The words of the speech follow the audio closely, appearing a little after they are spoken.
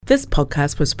This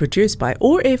podcast was produced by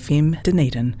OAR FM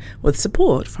Dunedin with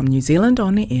support from New Zealand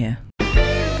On the Air.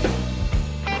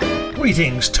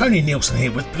 Greetings, Tony Nielsen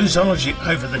here with Bluesology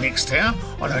over the next hour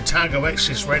on Otago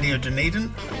Access Radio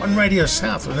Dunedin, on Radio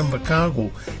South at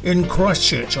Invercargill, in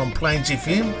Christchurch on Plains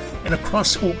FM, and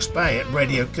across Hawke's Bay at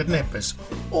Radio Kidnappers.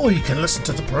 Or you can listen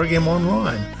to the program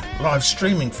online, live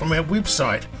streaming from our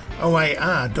website,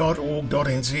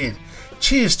 oar.org.nz.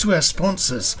 Cheers to our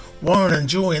sponsors, Warren and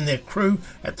Joy and their crew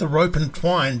at the Rope and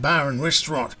Twine Bar and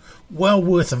Restaurant. Well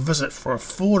worth a visit for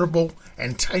affordable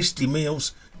and tasty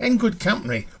meals and good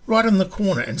company right in the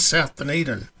corner in South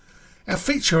Dunedin. Our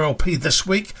feature LP this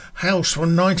week hails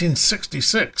from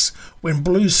 1966 when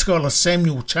blues scholar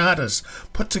Samuel Charters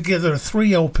put together a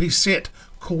 3 LP set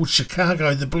called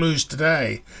Chicago the Blues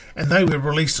Today, and they were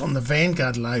released on the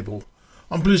Vanguard label.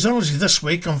 On Bluesology this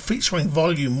week, I'm featuring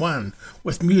Volume 1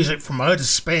 with music from Otis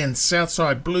Spann's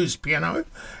Southside Blues piano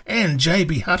and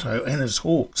J.B. Hutto and his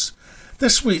Hawks.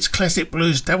 This week's classic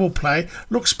blues double play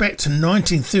looks back to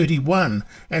 1931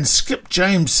 and Skip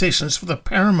James sessions for the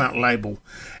Paramount label,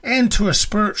 and to a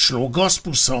spiritual or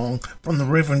gospel song from the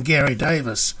Reverend Gary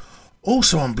Davis.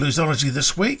 Also on Bluesology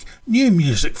this week, new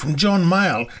music from John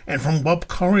Mayall and from Bob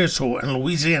Corriator and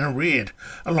Louisiana Red,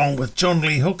 along with John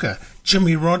Lee Hooker,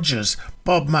 Jimmy Rogers,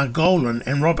 Bob Margolin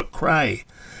and Robert Cray.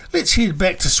 Let's head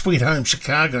back to Sweet Home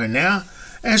Chicago now.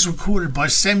 As recorded by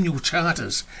Samuel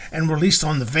Charters and released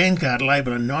on the Vanguard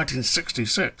label in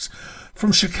 1966.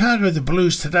 From Chicago the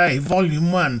Blues Today,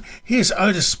 Volume 1, here's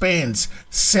Otis Spann's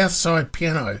Southside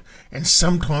Piano and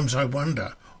Sometimes I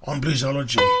Wonder on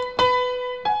Bluesology.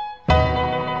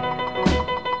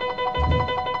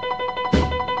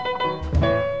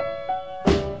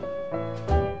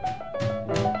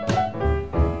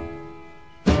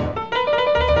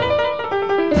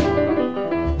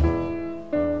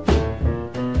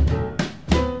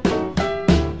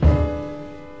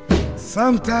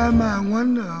 Sometimes I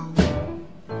wonder,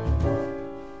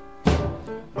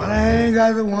 but I ain't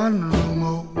got to wonder no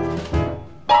more.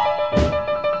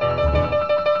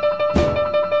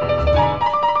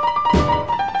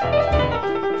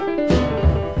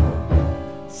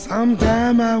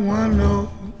 Sometimes I wonder,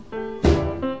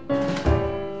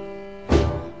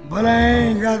 but I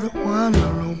ain't got to wonder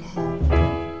no more.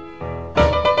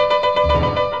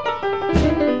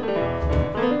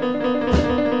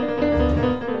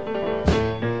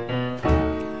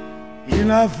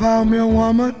 I found me a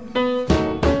woman,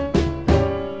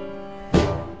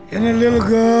 and a little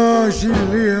girl, she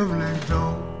lived next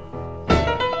door.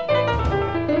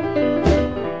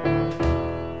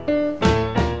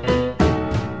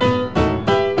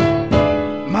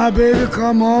 My baby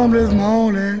come home this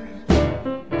morning,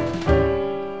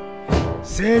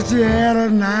 said she had a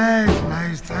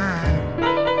nice time.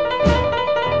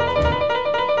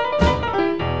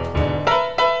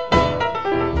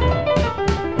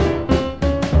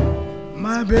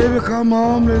 My baby come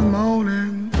home this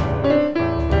morning,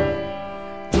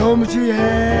 told me she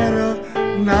had a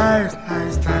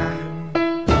nice time.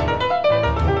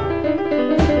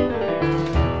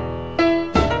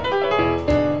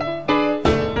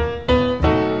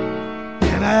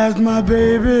 And I asked my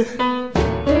baby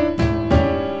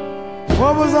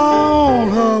what was on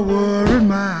her worried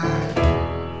mind.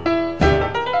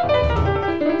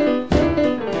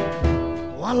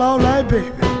 Well, all right, baby.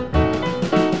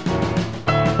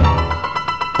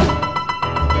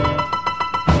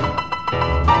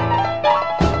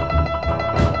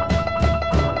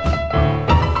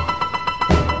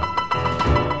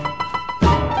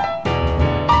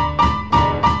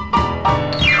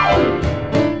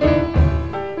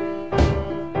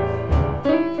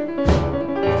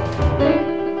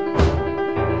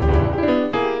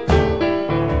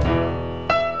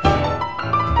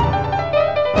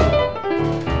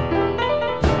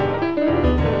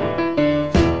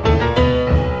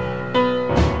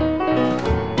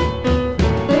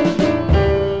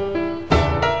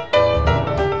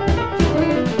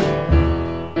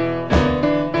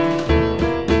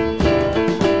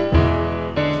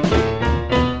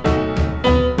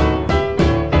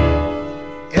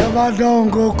 I don't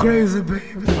go crazy, baby,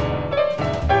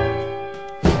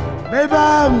 baby,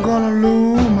 I'm gonna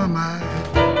lose my mind.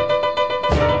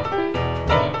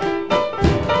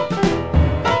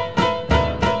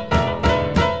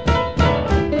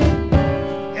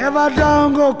 If I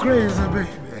don't go crazy, baby,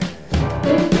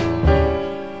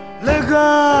 little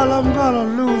girl, I'm gonna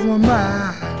lose my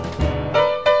mind.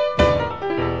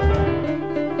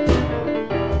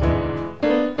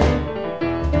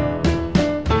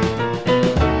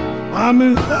 I'm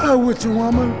in love with you,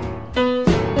 woman.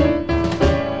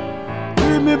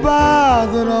 Keep me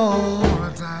bothered all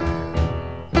the time.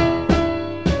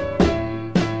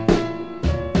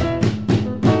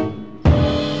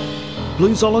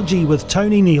 Bluesology with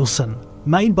Tony Nielsen,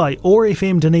 made by OAR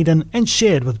FM Dunedin and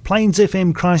shared with Plains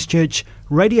FM Christchurch,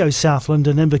 Radio Southland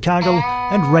in Invercargill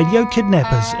and Radio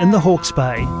Kidnappers in the Hawke's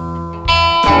Bay.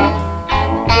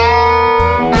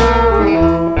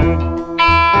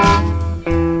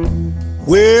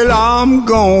 Well, I'm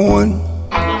going,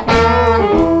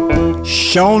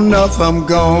 sure enough I'm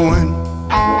going,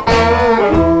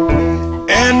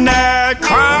 and that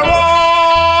crowd won't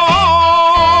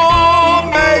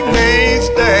make me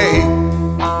stay.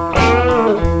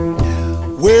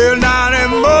 Well, now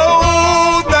them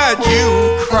more that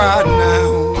you cried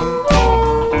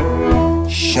now,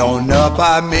 sure enough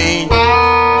I mean,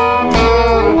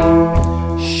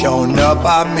 sure enough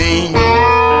I mean.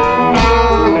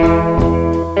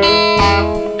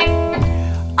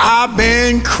 I've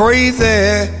been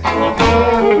crazy,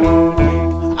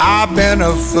 I've been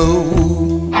a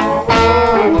fool,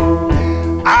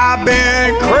 I've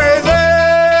been crazy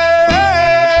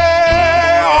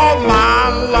all my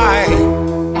life.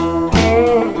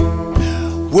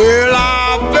 Well,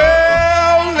 I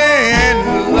fell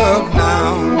in love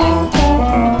now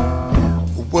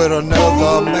with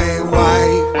another man's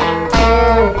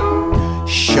wife.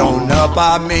 Shown up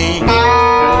by me,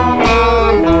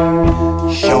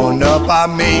 shown up by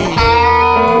me.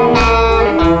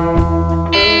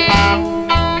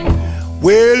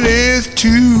 Well, it's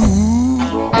two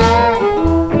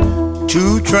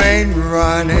trains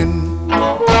running.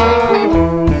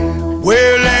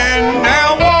 Well, and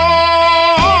now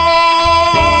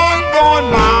one going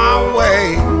my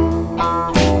way.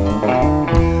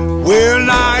 Well,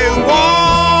 now it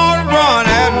won't run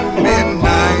at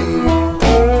midnight.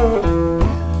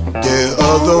 The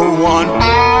other one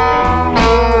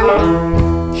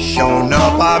shown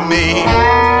up by me.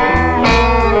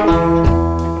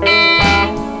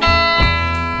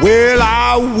 Well,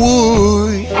 I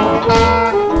wish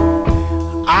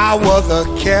I was a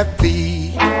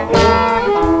catfish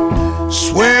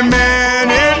swimming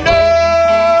in the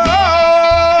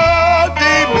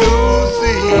deep blue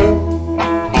sea.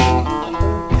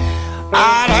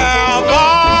 I'd have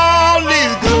all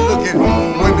these good-looking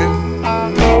women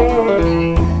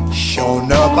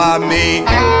shown up by me,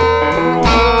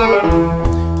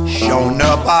 shown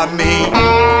up by me.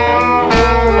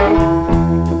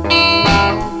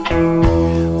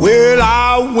 Well, I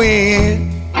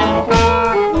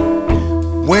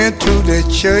went to the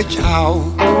church house,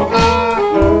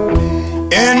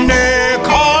 and they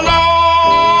called on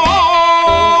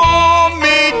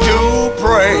me to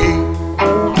pray.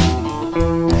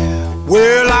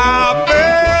 Well, I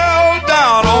fell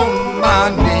down on my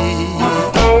knees.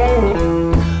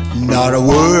 Not a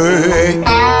word,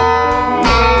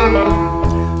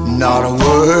 not a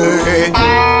word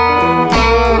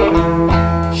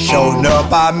shown up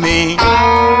by me.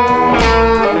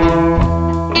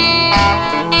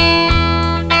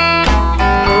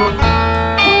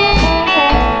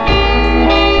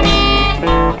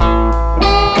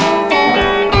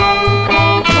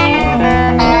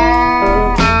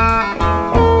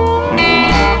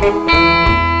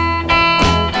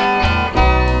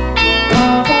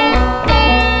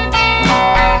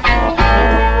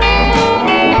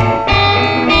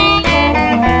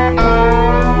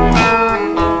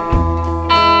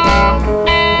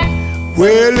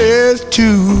 Well, it's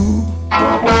two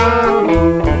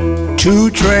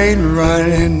train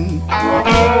running,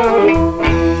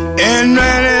 and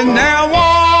running now one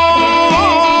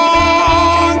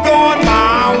going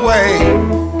my way.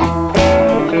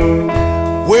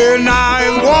 Well, now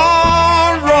it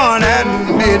won't run at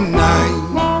midnight.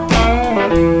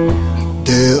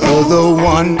 The other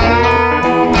one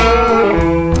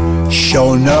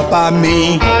shown up by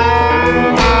me.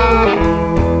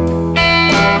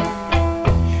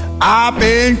 I've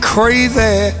been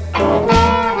crazy,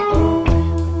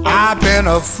 I've been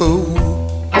a fool,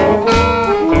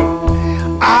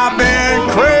 I've been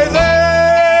crazy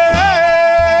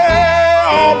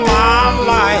all my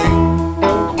life.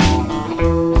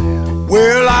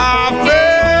 Well, I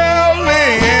fell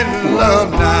in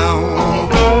love now,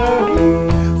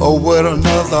 oh, with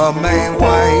another man's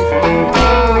wife,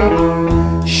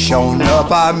 shown up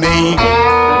by me,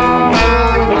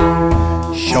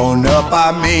 shown up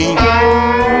by me.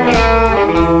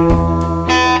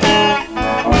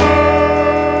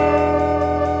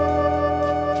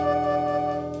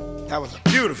 That was a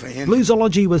beautiful ending.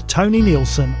 Bluesology with Tony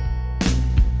Nielsen.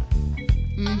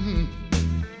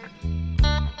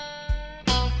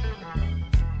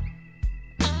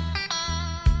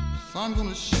 Sun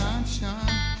gonna shine, shine,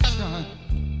 shine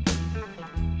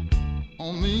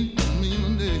on me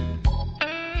one day.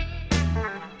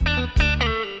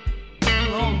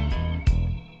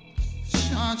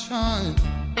 shine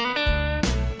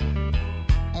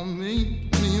on me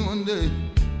one day.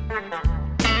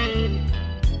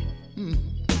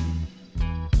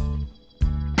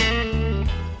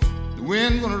 The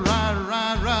wind gonna rise,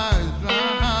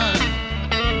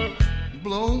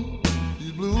 blow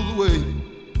these blues away.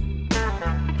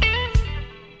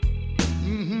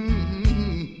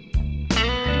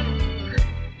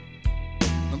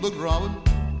 Now look, Robert,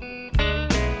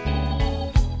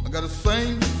 I got the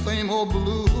same old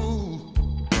blues,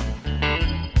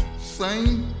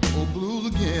 same old blues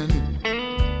again.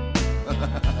 It's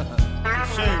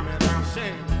a shame, man. It's a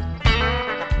shame.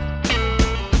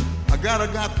 I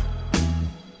got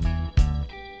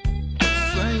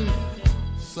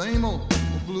same old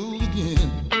blues again.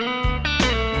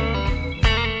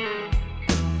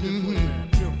 Feel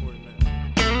for it, man.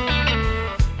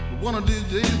 One of these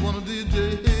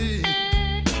days,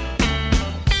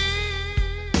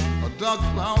 a dark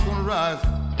cloud gonna rise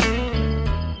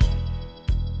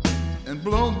and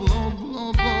blow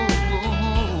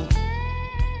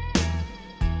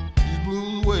these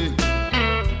blues away.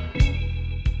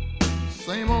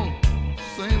 Same old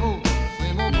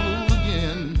blues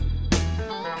again.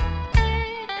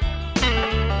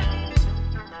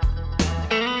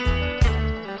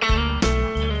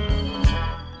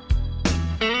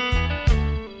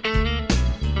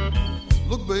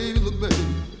 Look, baby.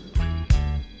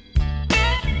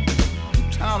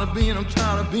 I'm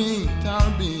tired of being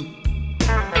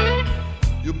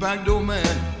your backdoor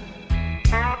man.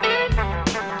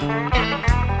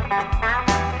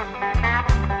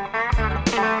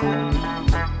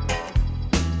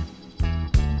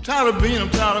 I'm tired of being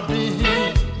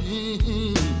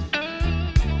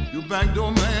your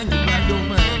backdoor man.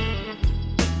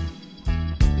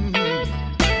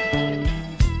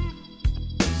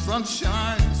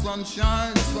 Sunshine.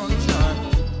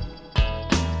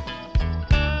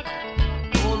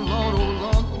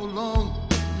 Oh Lord.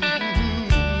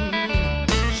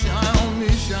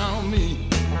 Shine on me.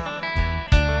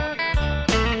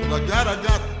 Well, I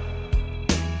got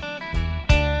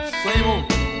same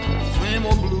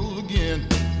old blues again.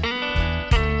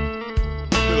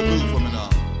 Play the blues for me now.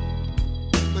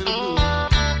 Play the blues.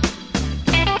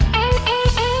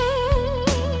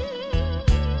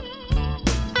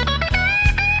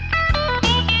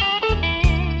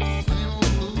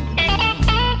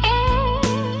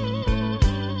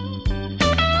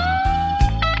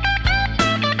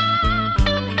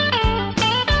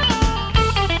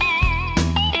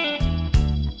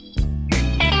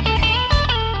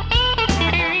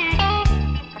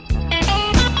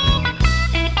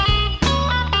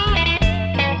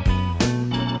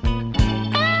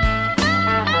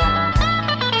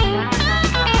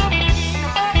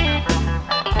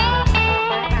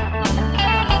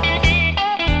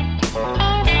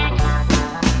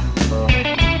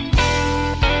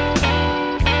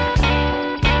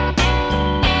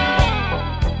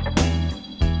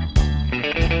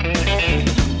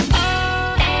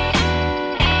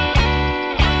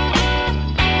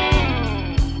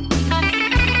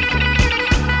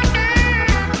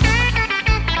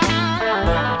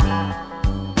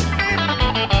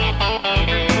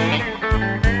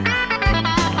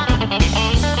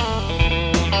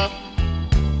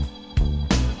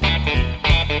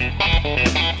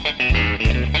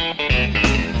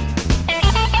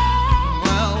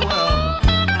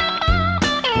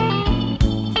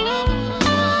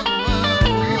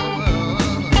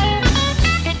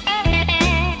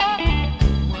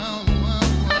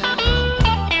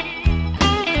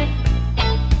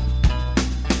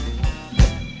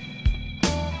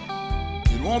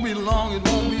 It won't be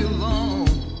long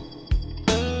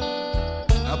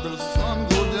after the sun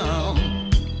goes down.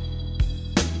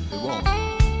 It won't.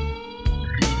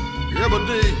 Every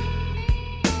day.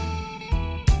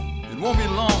 It won't be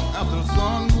long after the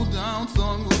sun goes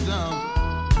down.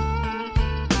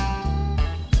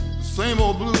 Same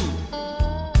old blues.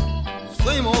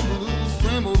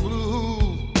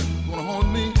 Gonna haunt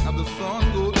me after the sun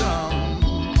goes down.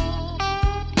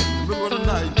 River of the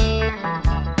night.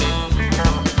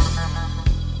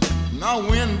 Now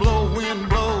wind blow.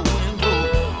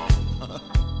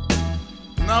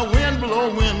 Now wind blow.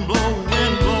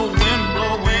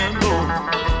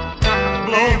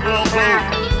 Blow.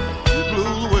 You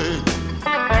blew away.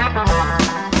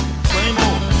 Same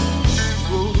old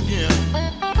blues again.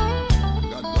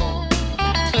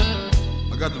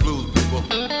 I got the blues, people.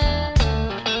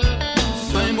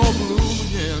 Same old blues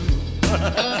again.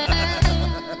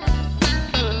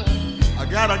 I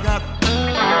got.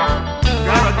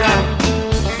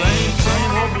 Same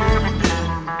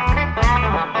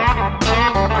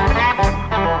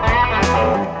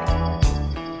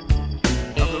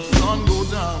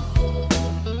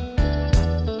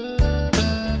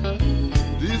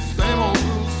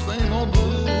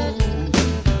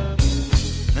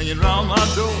around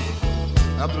my door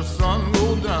after the sun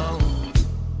goes down.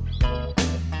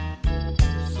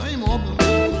 Same old blues.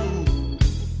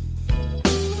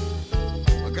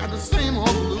 I got the same old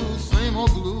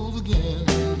blues again.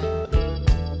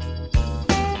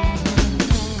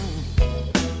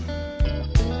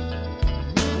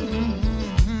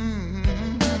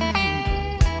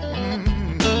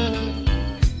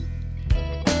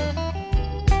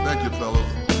 Thank you, fellas.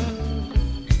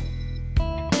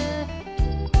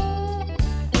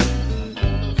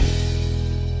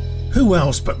 Who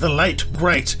else but the late,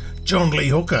 great John Lee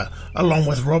Hooker, along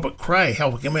with Robert Cray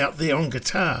helping him out there on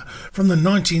guitar, from the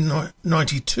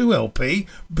 1992 LP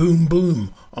Boom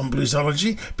Boom on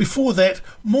Bluesology. Before that,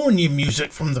 more new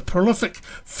music from the prolific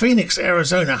Phoenix,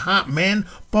 Arizona heartman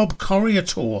Bob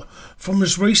Corriator from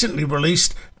his recently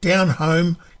released Down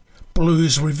Home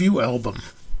Blues Review album.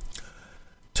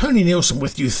 Tony Nielsen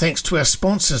with you thanks to our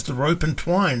sponsors, the Rope and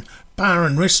Twine Bar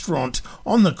and Restaurant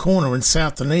on the corner in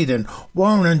South Dunedin.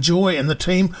 Warren and Joy and the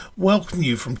team welcome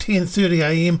you from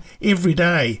 10:30am every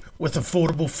day with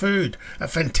affordable food, a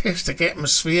fantastic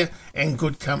atmosphere and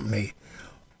good company.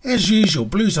 As usual,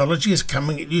 Bluesology is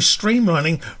coming at you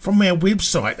streamlining from our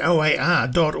website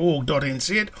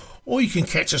oar.org.nz, or you can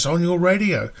catch us on your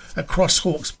radio across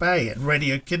Hawke's Bay at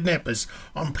Radio Kidnappers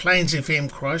on Plains FM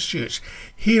Christchurch,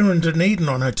 here in Dunedin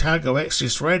on Otago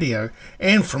Access Radio,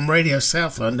 and from Radio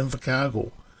South London for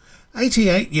Cargill.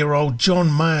 88-year-old John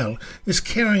Mayall is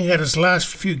carrying out his last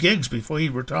few gigs before he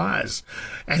retires,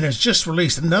 and has just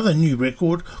released another new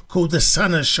record called The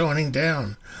Sun Is Shining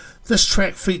Down. This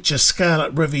track features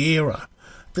Scarlet Riviera,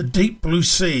 The Deep Blue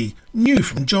Sea, new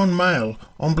from John Mayall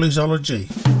on Bluesology.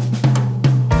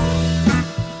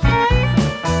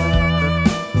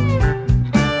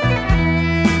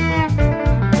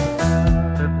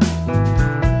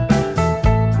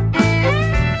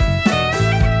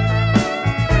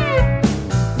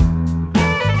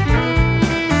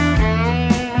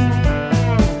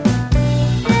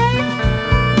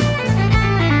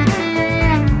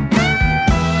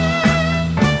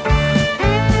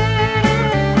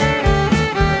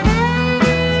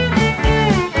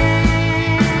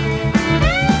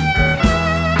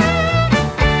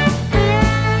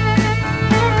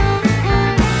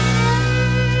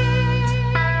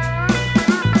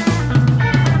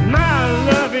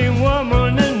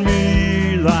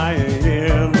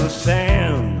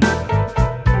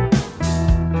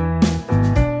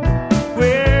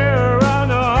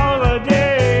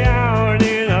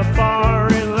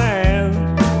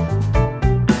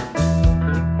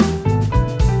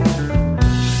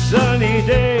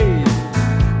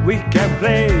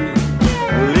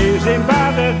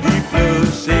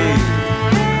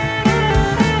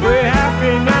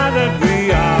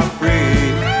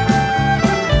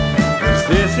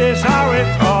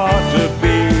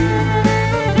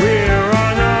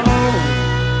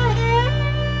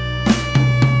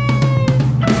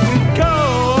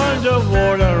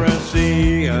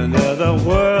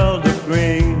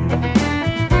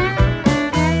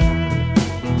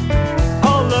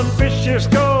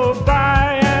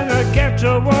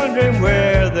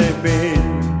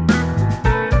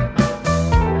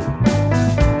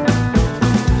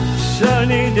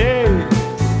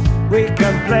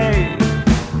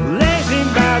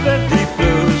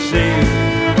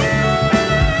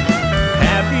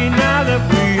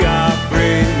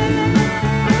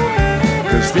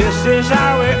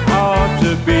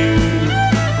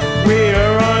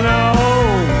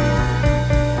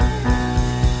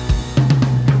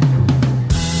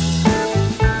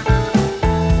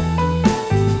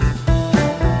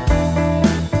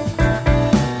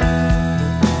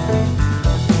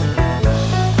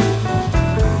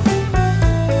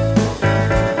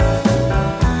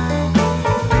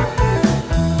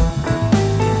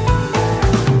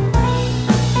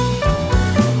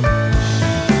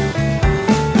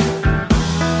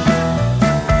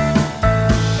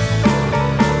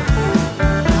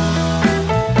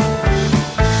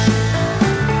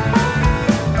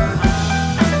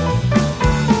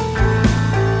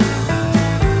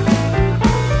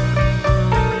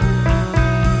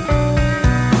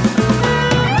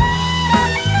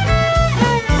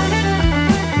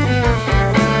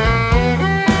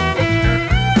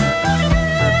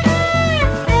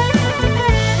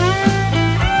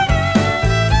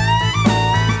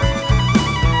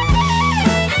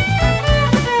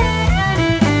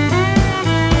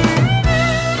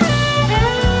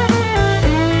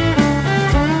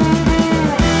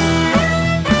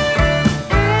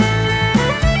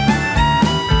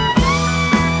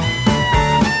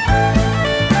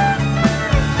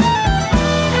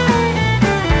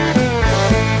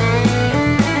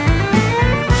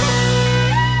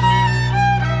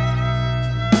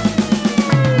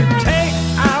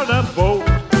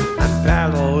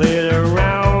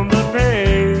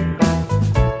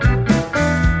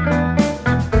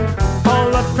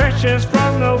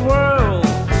 from the world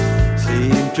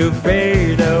seem to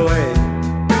fade away.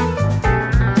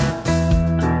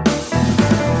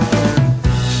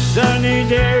 Sunny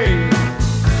day,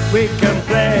 we can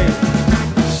play,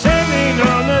 sailing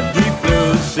on the deep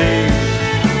blue sea.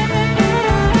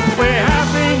 We're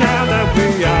happy now that we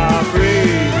are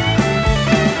free,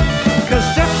 'cause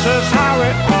that's just how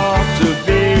it ought to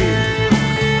be.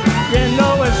 You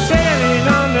know we're sailing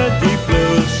on the deep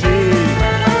blue sea.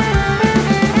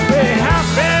 We're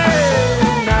happy,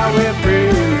 now we're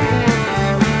free.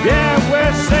 Yeah,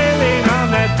 we're sailing on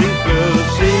that deep blue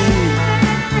sea.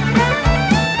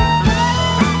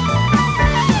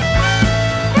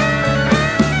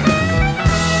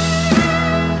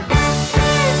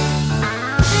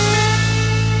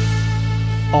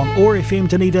 On OAR FM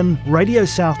Dunedin, Radio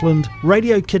Southland,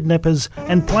 Radio Kidnappers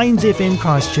and Plains FM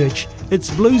Christchurch, it's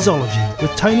Bluesology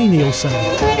with Tony Nielsen.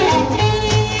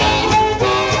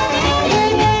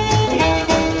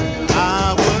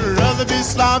 I would rather be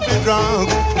sloppy drunk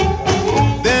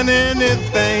than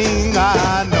anything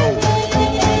I know.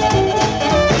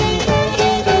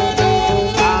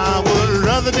 I would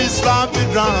rather be sloppy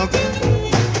drunk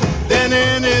than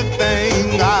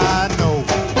anything I know.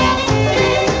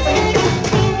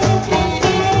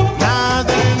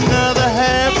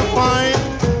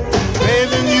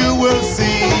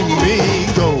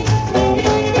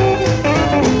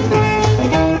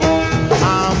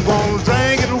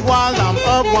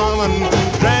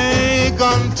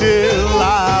 Till I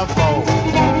fall,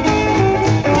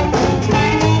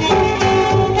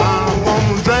 I'm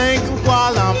gonna drink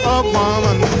while I'm up,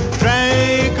 woman.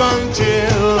 Drink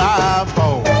until I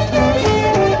fall.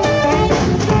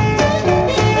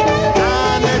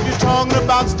 And if you're talking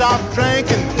about stop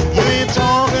drinking, you ain't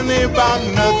talking about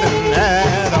nothing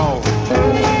at all.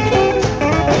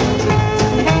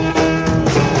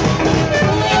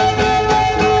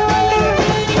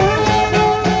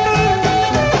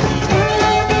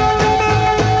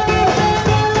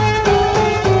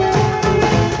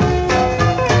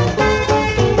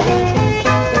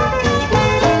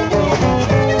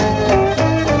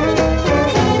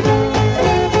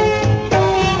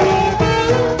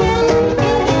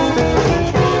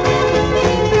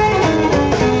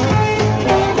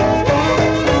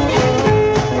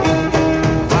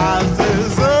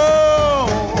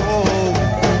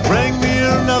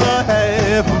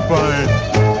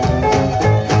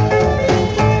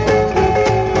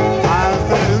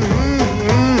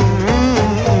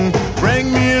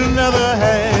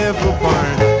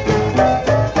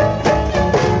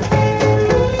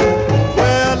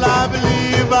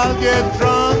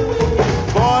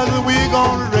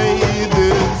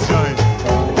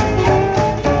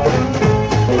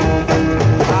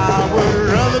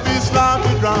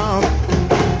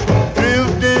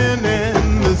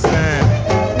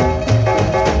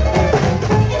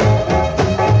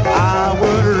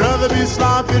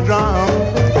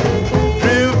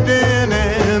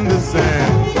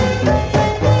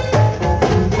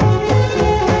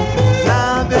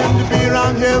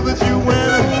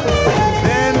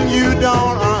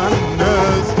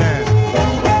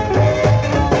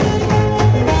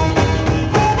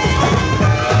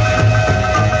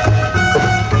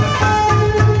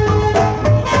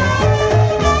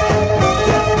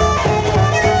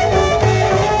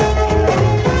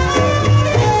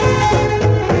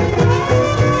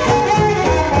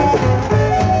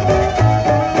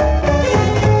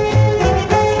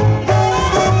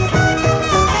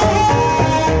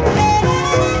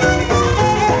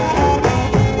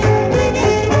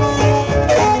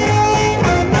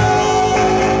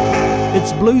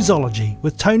 Bluesology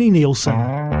with Tony Nielsen.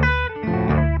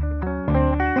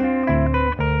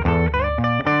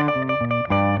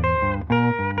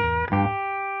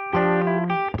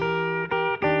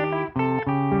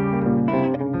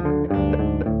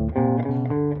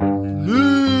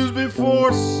 Blues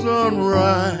before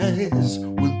sunrise,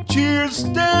 with tears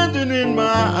standing in my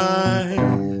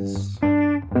eyes.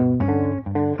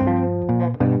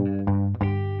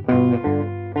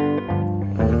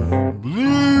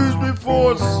 Blues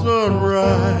before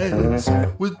sunrise,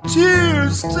 with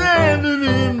tears standing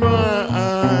in my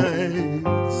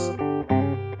eyes.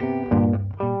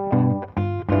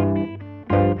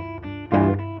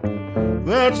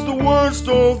 That's the worst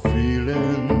old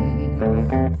feeling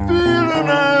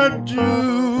I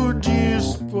do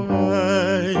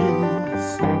despise.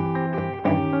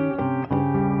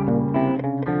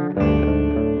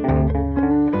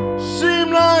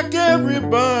 Seem like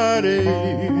everybody's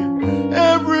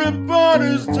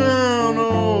down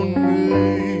on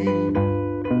me.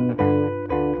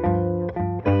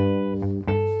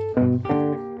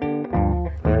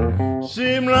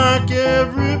 Seem like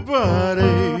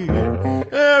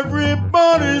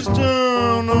everybody's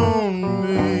down on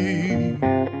me.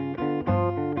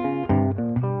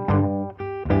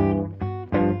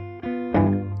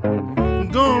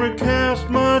 Gonna cast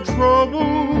my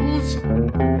troubles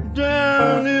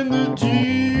down in the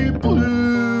deep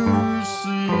blue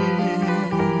sea.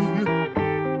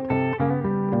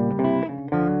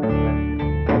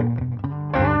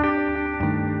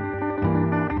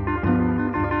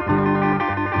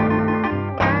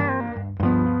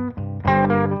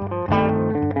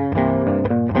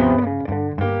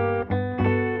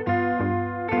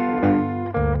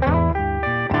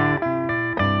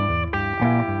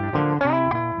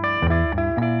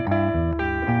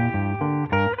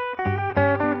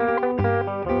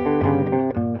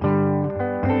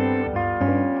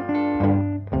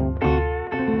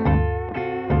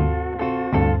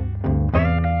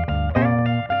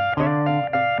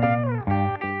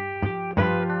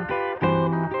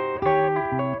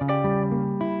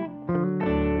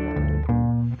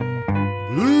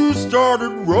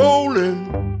 Started rolling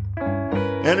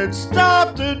and it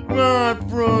stopped at my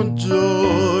front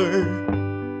door.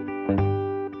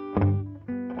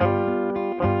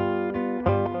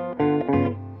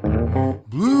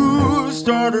 Blues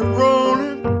started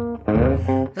rolling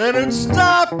and it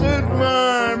stopped at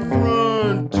my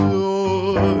front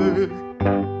door.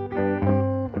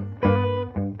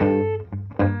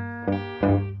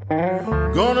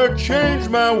 Gonna change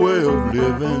my way of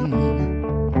living.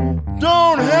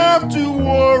 Don't have to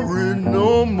worry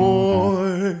no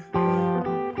more.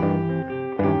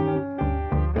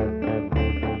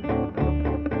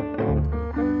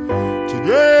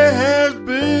 Today has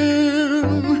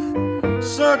been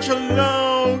such a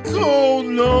long, cold,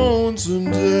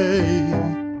 lonesome day.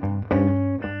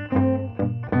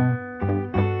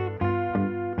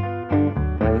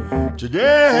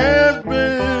 Today has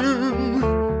been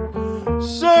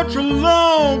such a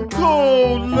long,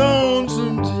 cold,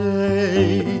 lonesome day.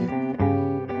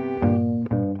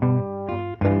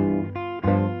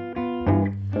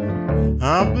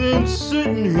 I've been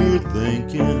sitting here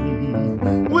thinking,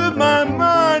 with my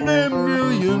mind a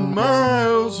million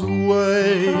miles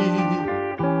away.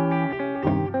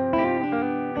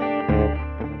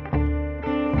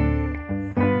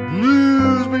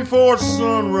 Blues before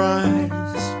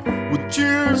sunrise, with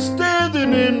tears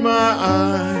standing in my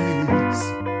eyes.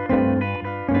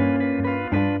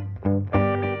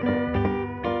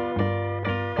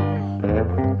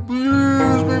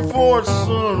 Blues before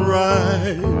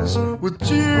sunrise, with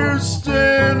tears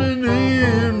standing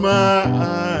in my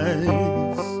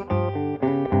eyes.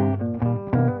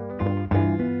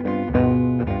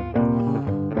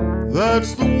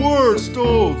 That's the worst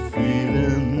old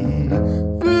feeling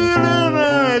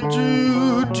I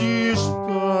do despise.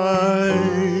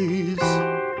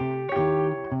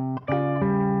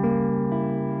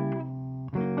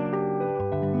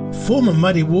 Former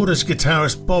Muddy Waters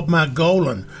guitarist Bob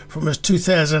Margolin from his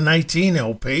 2018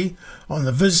 LP on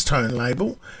the Viztone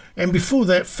label, and before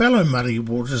that fellow Muddy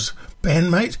Waters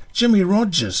bandmate Jimmy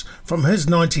Rogers from his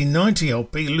 1990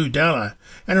 LP Ludella,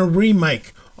 and a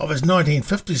remake of his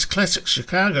 1950s classic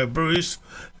Chicago blues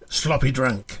Sloppy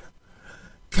Drunk.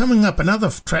 Coming up, another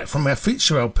track from our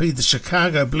feature LP, The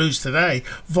Chicago Blues Today,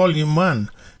 Volume 1.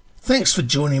 Thanks for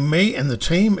joining me and the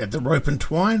team at the Rope and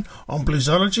Twine on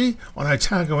Bluesology, on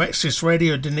Otago Access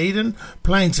Radio Dunedin,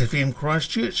 Plains FM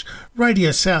Christchurch,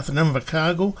 Radio South in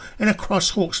Invercargill, and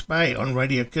across Hawke's Bay on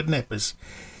Radio Kidnappers.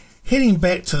 Heading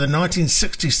back to the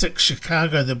 1966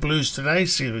 Chicago The Blues Today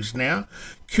series now,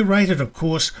 curated of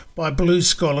course by blues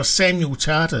scholar Samuel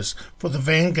Tartars for the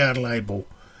Vanguard label.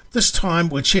 This time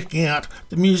we're checking out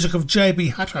the music of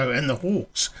J.B. Hutto and the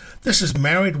Hawks. This is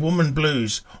Married Woman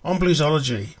Blues on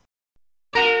Bluesology.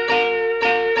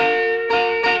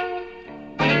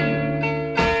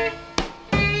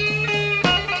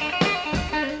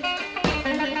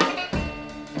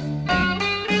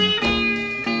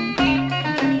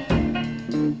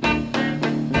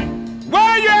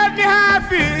 Well, you ask me how I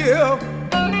feel.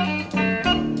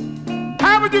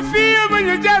 How would you feel when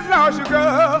you just lost your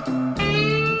girl?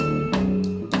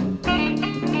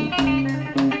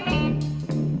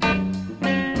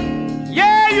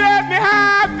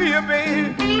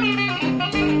 Baby,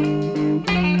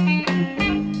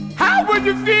 how would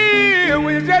you feel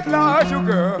when you just lost your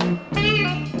girl?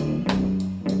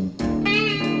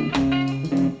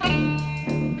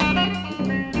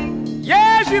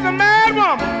 Yeah, she's a mad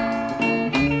woman,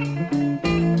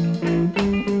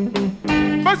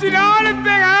 but she's the only thing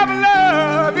I ever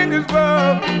loved in this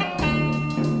world.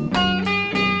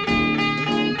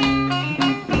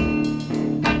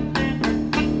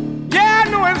 Yeah, I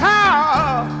know it's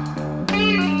hard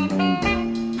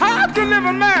live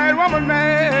a married woman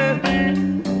mad.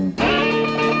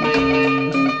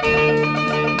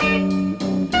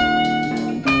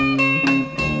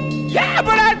 Yeah,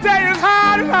 but I tell you, it's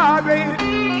hard, baby.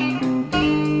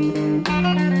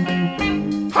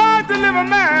 Hard to live a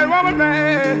married woman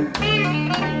mad.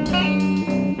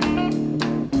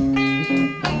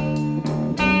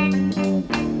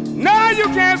 Now you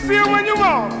can't see her when you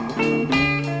want her.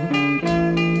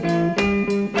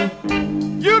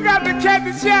 You got to catch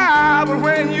the child, but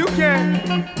when you can't.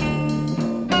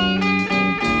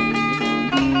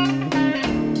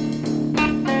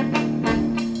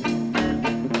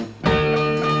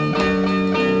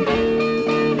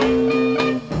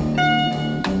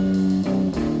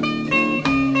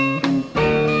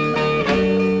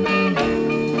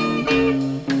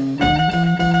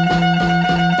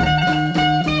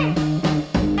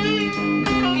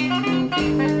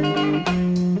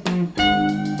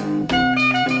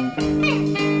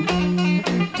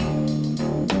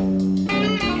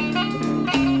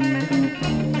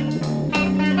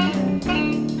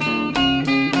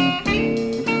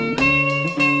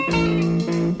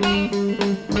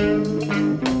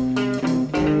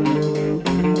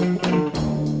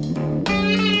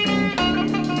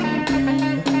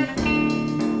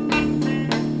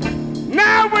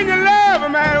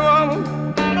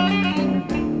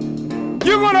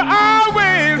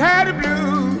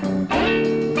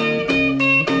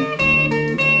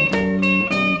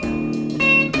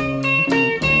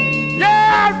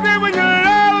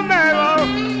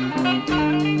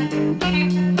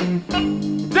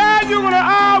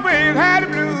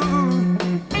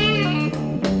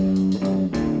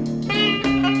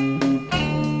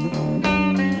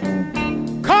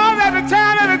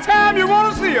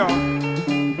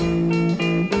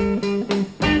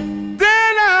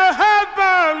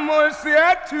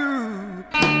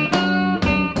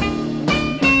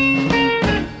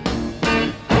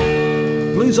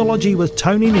 Bluesology with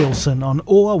Tony Nielsen on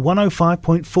OAR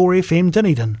 105.4 FM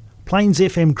Dunedin, Plains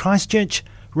FM Christchurch,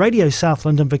 Radio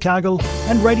Southland in Invercargill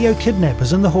and Radio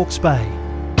Kidnappers in the Hawke's Bay.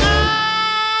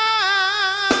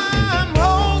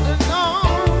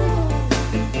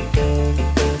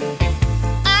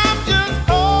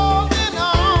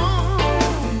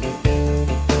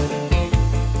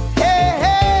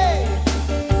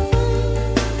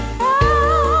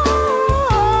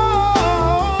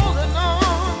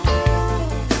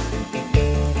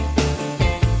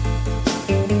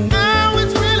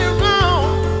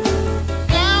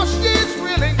 Now she's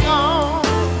really gone.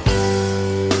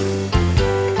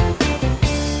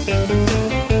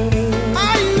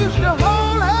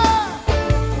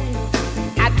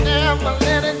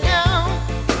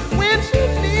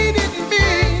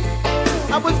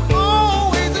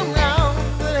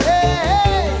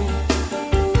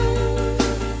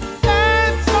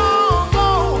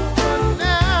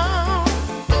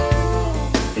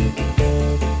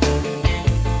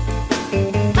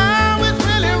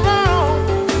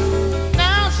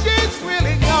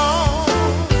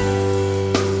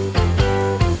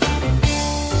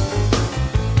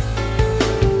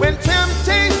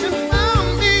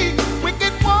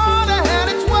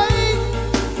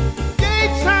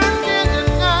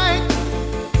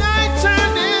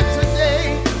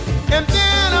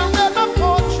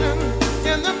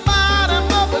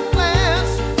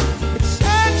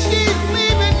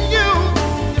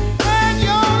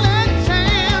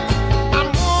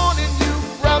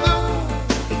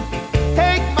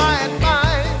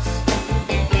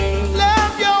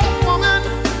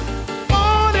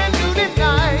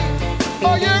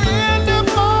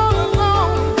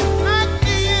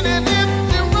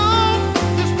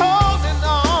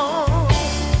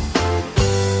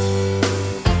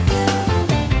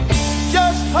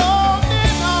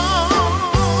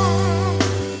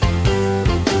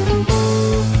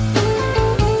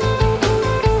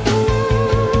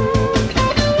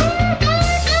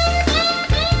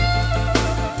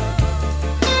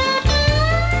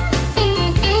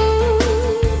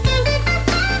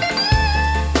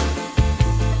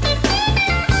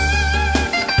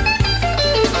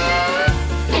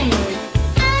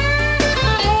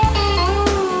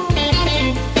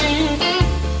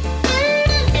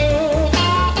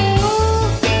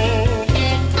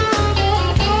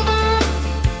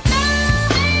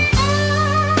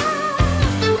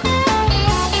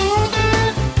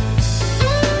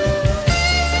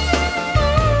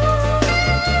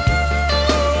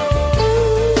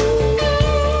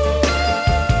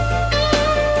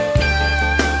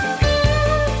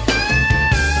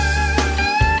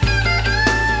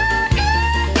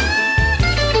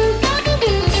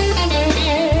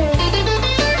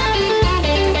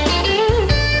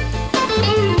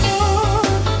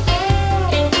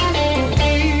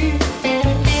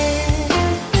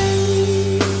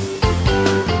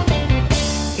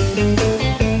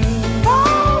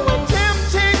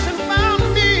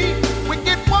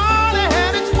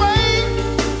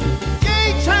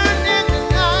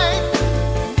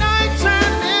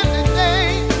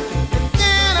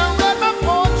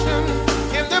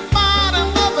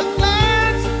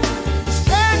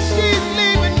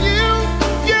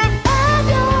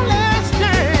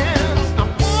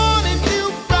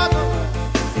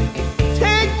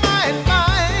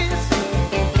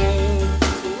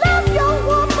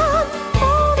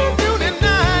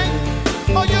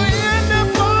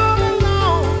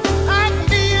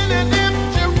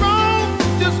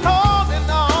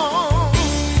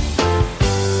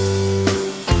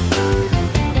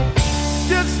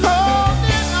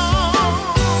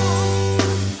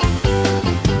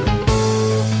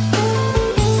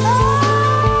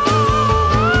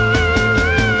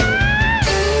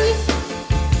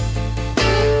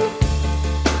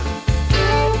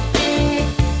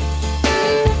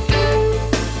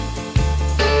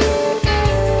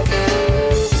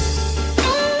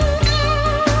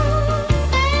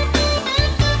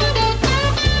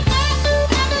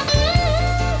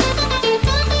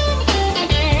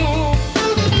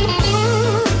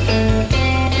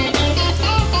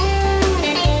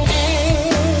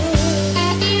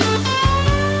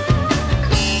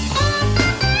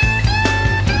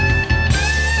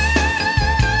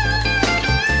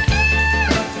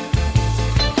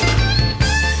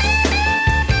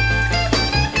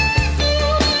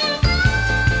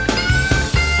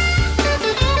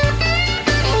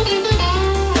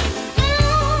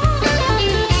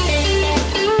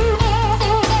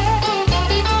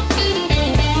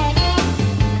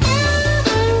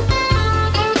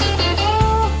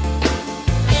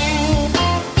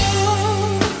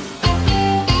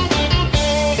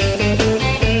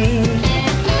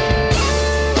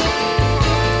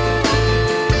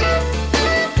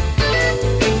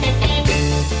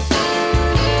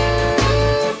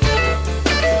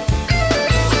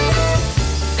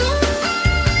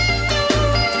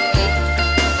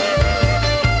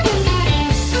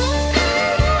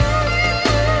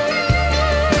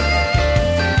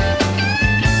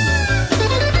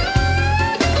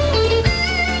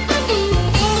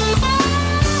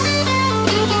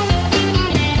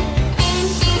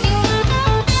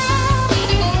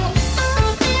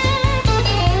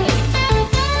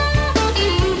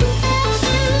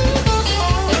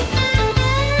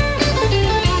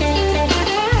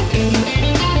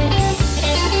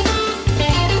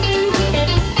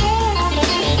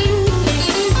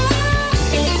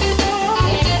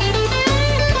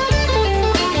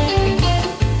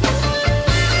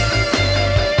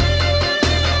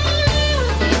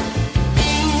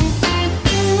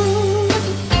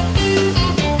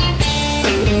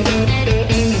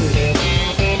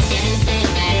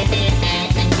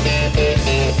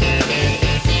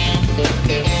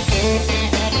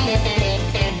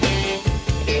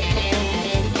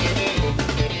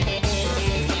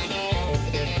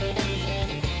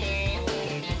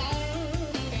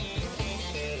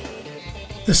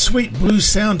 The sweet blues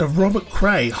sound of Robert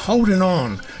Cray, Holding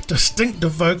On,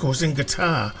 distinctive vocals and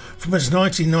guitar from his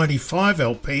 1995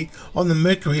 LP on the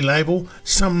Mercury label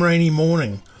Some Rainy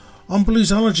Morning. On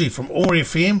Bluesology from OAR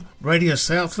FM, Radio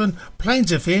Southland,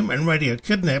 Plains FM and Radio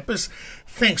Kidnappers,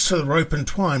 thanks to the Rope and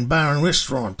Twine Bar and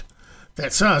Restaurant.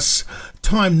 That's us.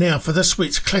 Time now for this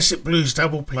week's Classic Blues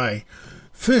Double Play.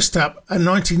 First up, a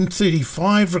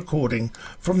 1935 recording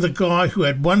from the guy who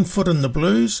had one foot in the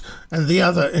blues and the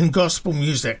other in gospel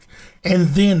music, and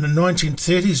then a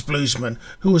 1930s bluesman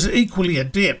who was equally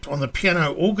adept on the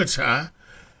piano or guitar.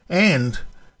 And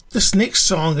this next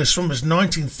song is from his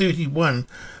 1931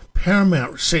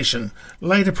 Paramount session,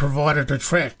 later provided a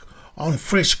track on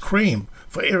Fresh Cream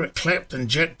for Eric Clapton,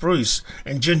 Jack Bruce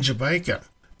and Ginger Baker.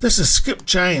 This is Skip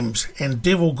James and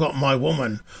Devil Got My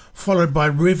Woman, followed by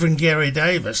Reverend Gary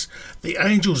Davis, The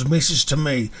Angel's Message to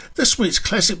Me, this week's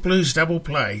Classic Blues Double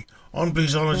Play on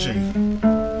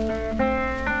Bluesology.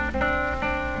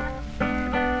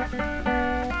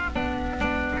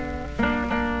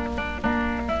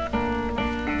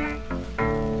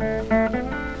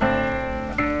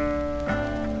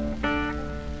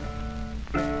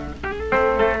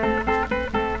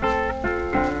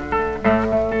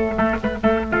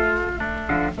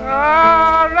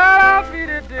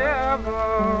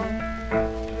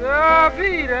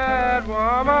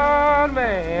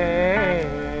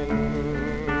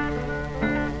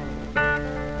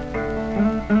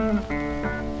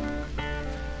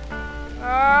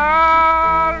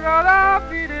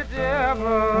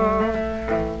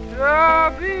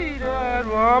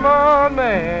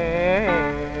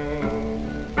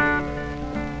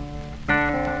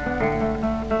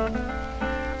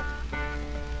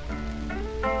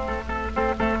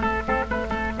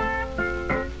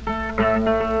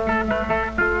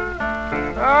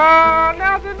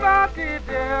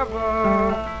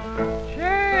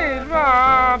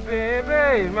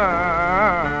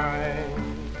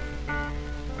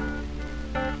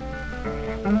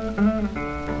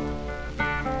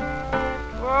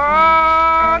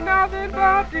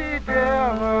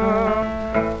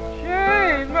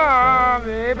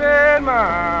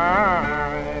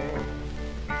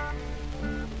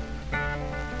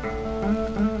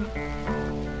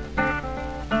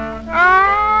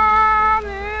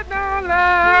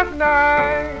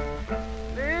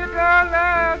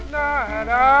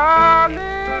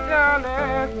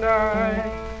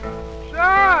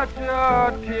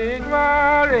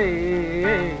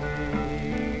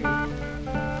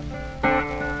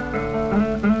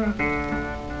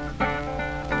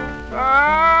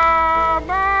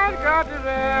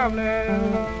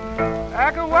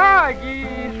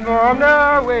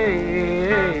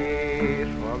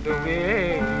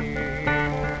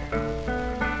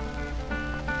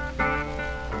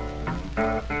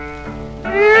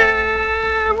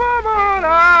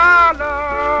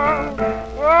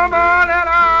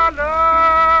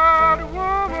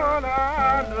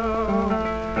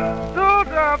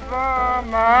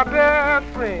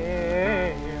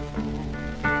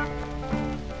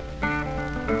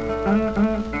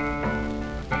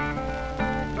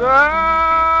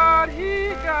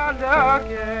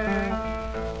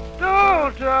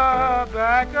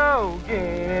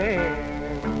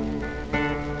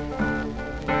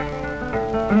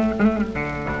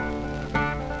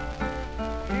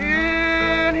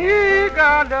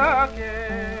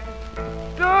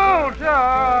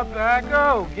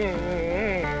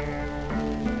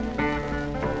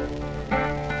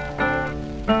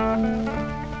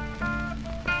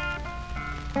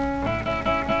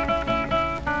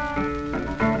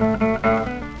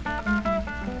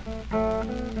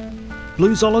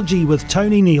 Bluesology with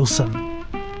Tony Nielsen.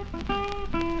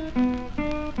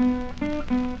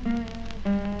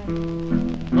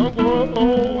 I'm going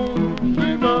home to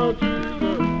see my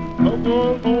Jesus. I'm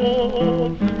going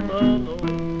home to see my Lord.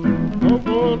 I'm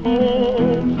going home.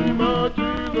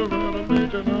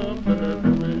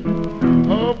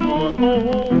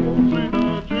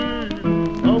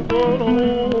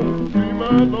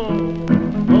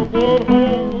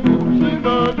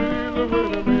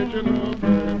 making a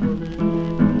family.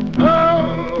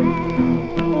 Oh,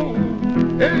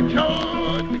 it's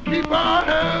hard to keep our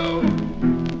house,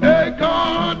 and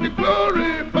God to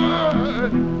glorify,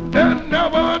 and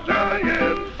never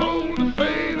dying soul to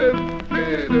save it,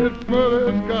 feed it for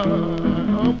the sky.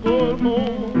 I'm going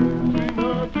home, see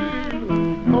my Jesus.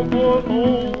 I'm going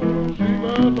home, see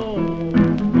my Lord.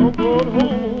 I'm going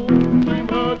home, see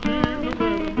my Jesus,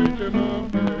 and I'm reaching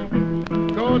up there.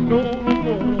 God knows I'm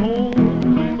going home,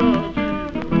 see my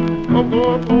Jesus. I'm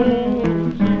going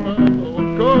home, see my Lord.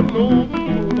 God knows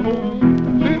I'm going home,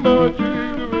 see my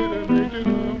Jesus, and I'm reaching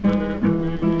up there.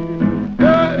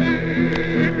 Yeah,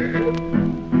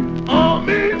 all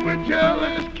me with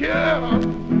jealous care,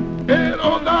 and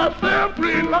on thyself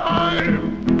rely,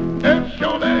 and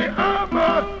surely I'm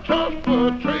a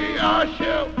trustful tree, I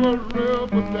shall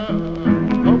forever die.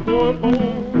 I'm going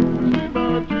home, see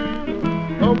my Jesus.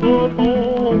 I'm going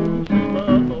home, see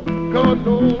my Lord. God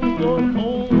knows I'm going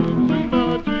home, see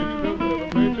my Jesus, and I'm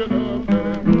making up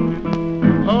there.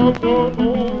 I'm going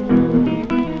home,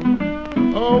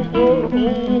 I'm going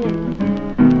home.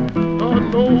 I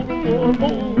know I'm going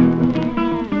home,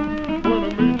 when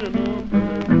I'm making up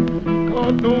there.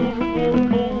 God knows I'm going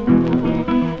home.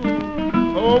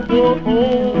 I'm going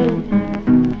home.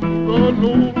 God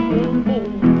knows I'm going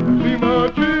home. See my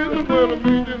Jesus when I'm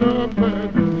making up bad.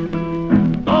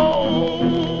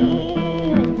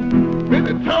 Oh,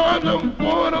 many times I'm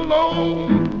going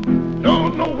alone.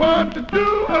 Don't know what to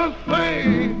do or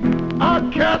say. I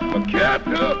cast my care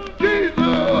to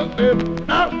Jesus and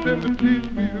asked him to teach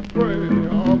me to pray.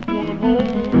 I'm going home.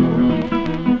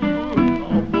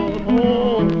 I'm going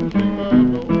home. See my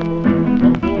Lord.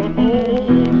 I'm going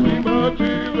home. See my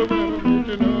Jesus when I'm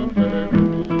reaching up there.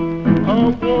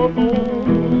 I'm going home.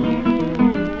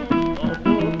 I'm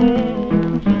going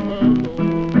home. See my Lord.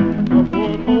 I'm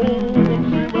going home.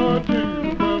 See my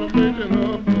Jesus when I'm reaching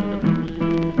up there.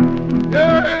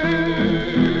 Yeah.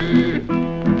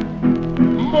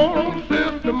 Moan on,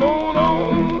 sister, moan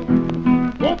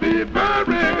on. Won't be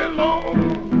very long.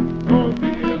 Gonna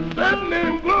be setting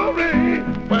in glory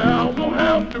where I won't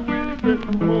have to weep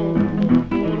anymore.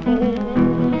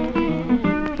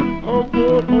 I'm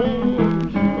going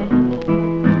home, see my Lord.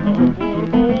 I'm going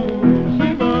home,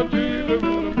 see my Jesus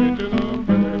when I'm reaching up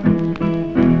there.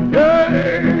 Yeah,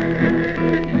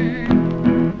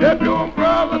 if your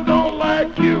brother don't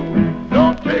like you,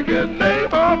 don't take his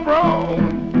name up wrong.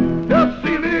 Just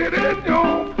seal it in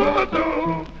your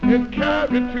bosom and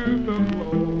carry it to the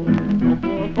Lord. I'm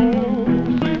going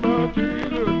home, see my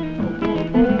Jesus. I'm going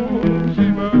home,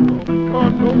 see my Lord.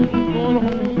 God knows I'm going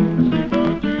home, see my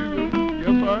Jesus.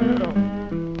 Yes, I am.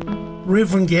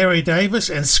 Reverend Gary Davis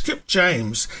and Skip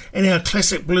James in our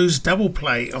classic blues double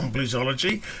play on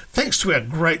Bluesology, thanks to our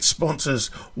great sponsors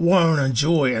Warren and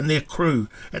Joy and their crew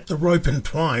at the Rope and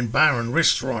Twine Bar and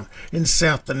Restaurant in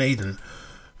South Dunedin.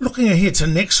 Looking ahead to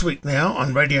next week now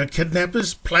on Radio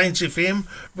Kidnappers, Plains FM,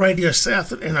 Radio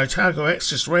South and Otago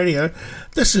Access Radio,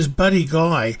 this is Buddy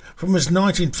Guy from his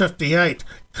 1958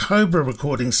 Cobra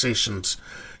recording sessions.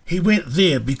 He went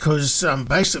there because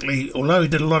basically, although he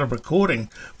did a lot of recording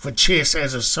for Chess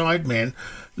as a sideman,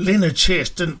 Leonard Chess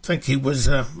didn't think he was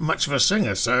much of a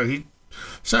singer, so he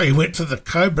went to the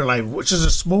Cobra label, which is a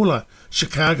smaller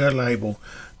Chicago label.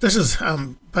 This is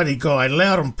Buddy Guy,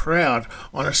 loud and proud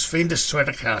on his Fender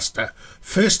Stratocaster.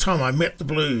 First time I met the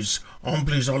blues on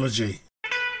Bluesology.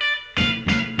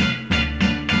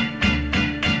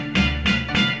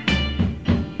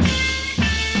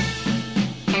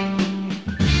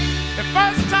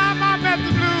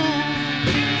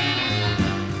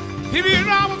 If you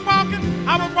know I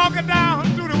was walking down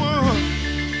through the woods.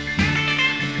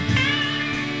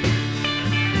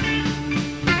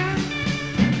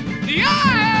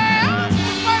 Yeah,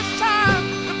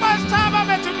 the first time I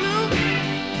met you, Blue.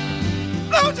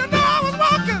 Blue, you know I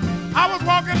was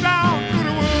walking down through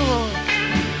the woods.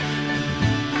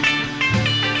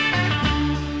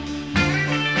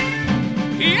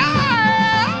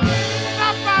 Yeah,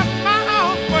 not my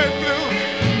house way, Blue.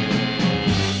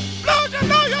 Blue, you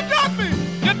know you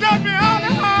done me all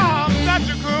the harm.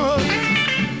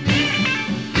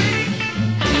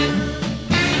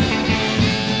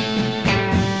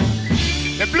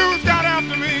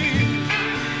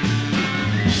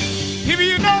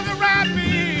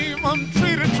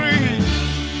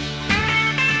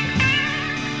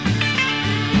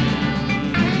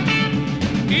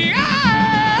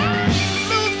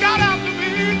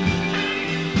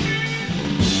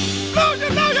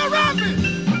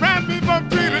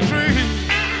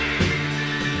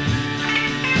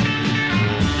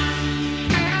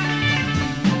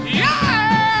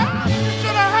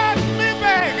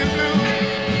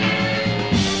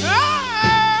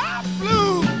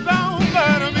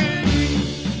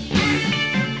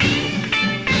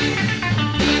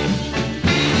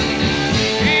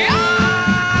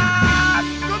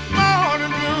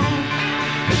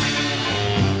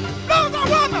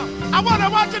 wonder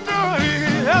what you're doing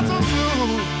here so soon.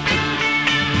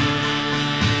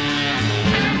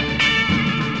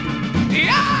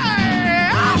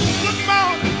 Yeah,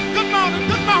 good morning,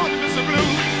 Mr.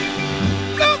 Blues.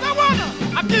 Blues,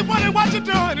 I keep wondering what you're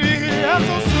doing here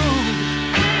so soon.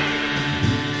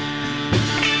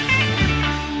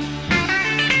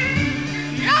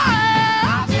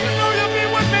 Yeah, you know you'll be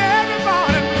with me every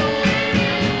morning, Blues.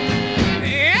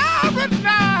 Every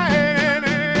night and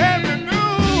every noon.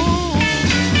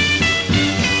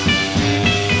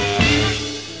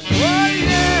 Oh,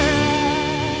 yeah.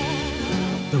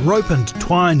 The Rope and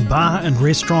Twine Bar and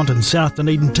Restaurant in South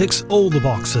Dunedin ticks all the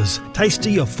boxes.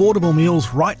 Tasty, affordable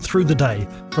meals right through the day,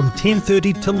 from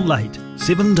 10:30 till late,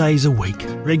 7 days a week.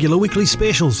 Regular weekly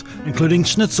specials, including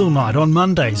schnitzel night on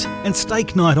Mondays and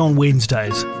steak night on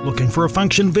Wednesdays. Looking for a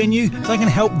function venue? They can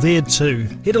help there too.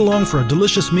 Head along for a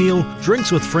delicious meal,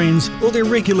 drinks with friends, or their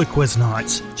regular quiz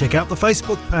nights. Check out the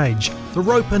Facebook page, The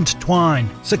Rope and Twine,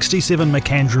 67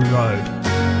 McAndrew Road.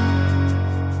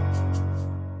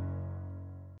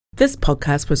 This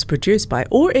podcast was produced by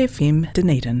OAR FM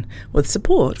Dunedin with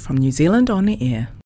support from New Zealand On the Air.